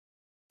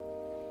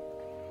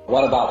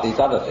what about these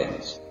other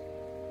things?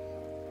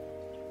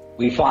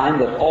 We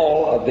find that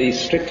all of these,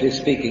 strictly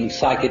speaking,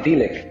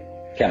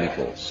 psychedelic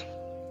chemicals,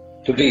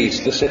 to be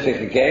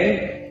specific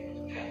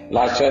again,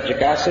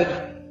 lysergic acid,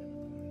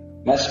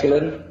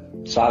 mescaline,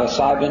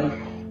 psilocybin,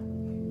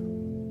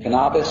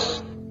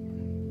 cannabis,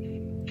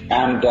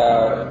 and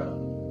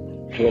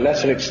to a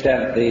lesser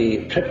extent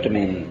the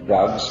tryptamine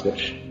drugs,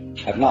 which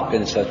have not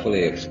been so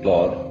fully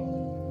explored.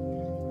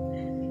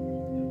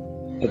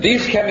 But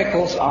these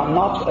chemicals are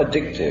not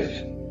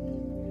addictive,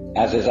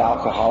 as is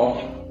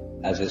alcohol,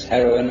 as is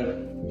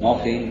heroin,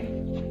 morphine,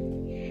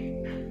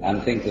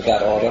 and things of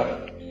that order,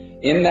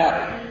 in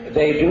that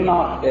they do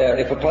not,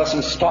 if a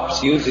person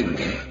stops using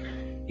them,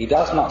 he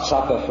does not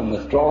suffer from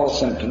withdrawal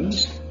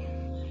symptoms,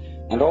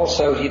 and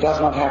also he does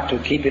not have to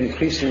keep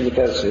increasing the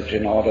dosage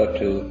in order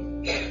to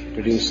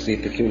produce the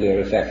peculiar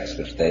effects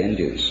which they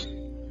induce.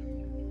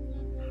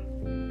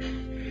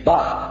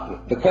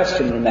 But the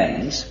question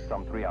remains,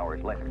 some 3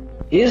 hours later,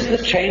 is the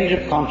change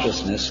of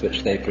consciousness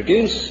which they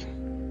produce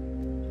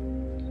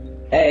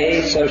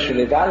A,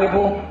 socially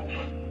valuable,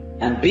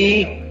 and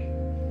B,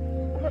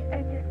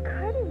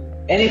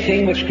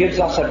 anything which gives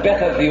us a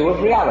better view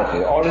of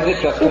reality, or is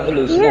it just a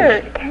hallucination?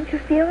 Here, can't you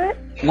feel it?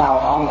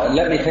 Now,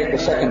 let me take the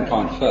second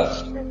point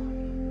first.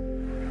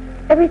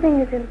 Everything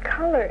is in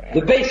color.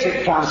 The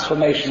basic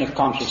transformation of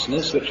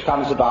consciousness, which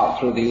comes about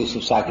through the use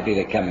of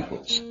psychedelic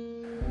chemicals,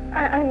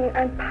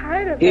 I'm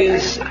part of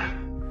is it.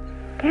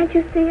 Can't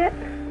you see it?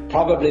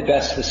 probably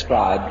best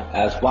described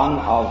as one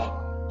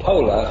of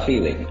polar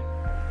feeling.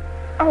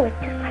 Oh, it's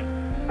just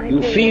like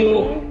You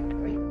feel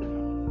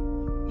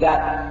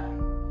that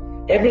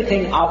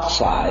everything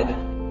outside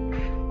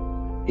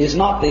is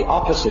not the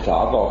opposite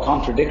of or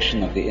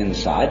contradiction of the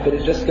inside, but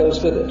it just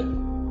goes with it.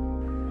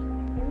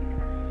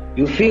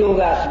 You feel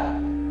that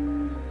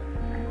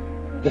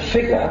the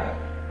figure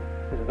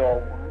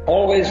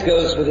always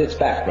goes with its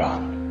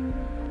background.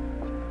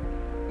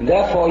 And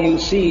therefore you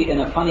see in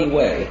a funny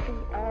way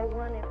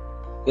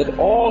that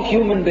all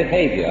human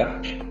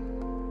behavior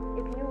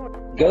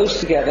goes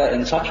together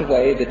in such a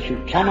way that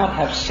you cannot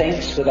have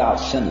saints without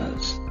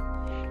sinners.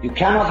 You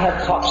cannot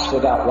have cops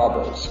without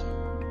robbers.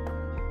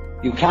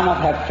 You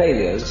cannot have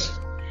failures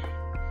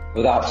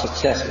without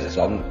successes,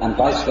 and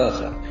vice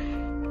versa.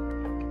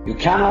 You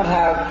cannot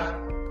have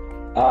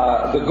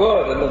the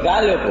good and the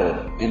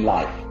valuable in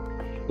life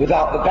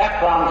without the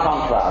background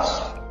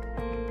contrast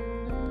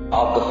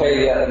of the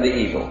failure and the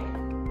evil.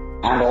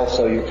 And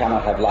also you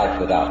cannot have life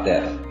without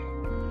death.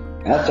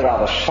 And that's a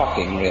rather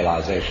shocking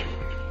realization.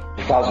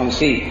 Because you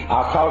see,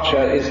 our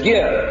culture is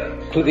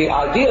geared to the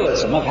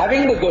idealism of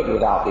having the good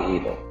without the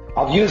evil,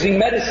 of using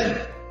medicine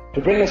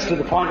to bring us to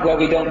the point where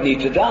we don't need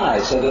to die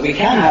so that we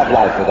can have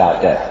life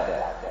without death.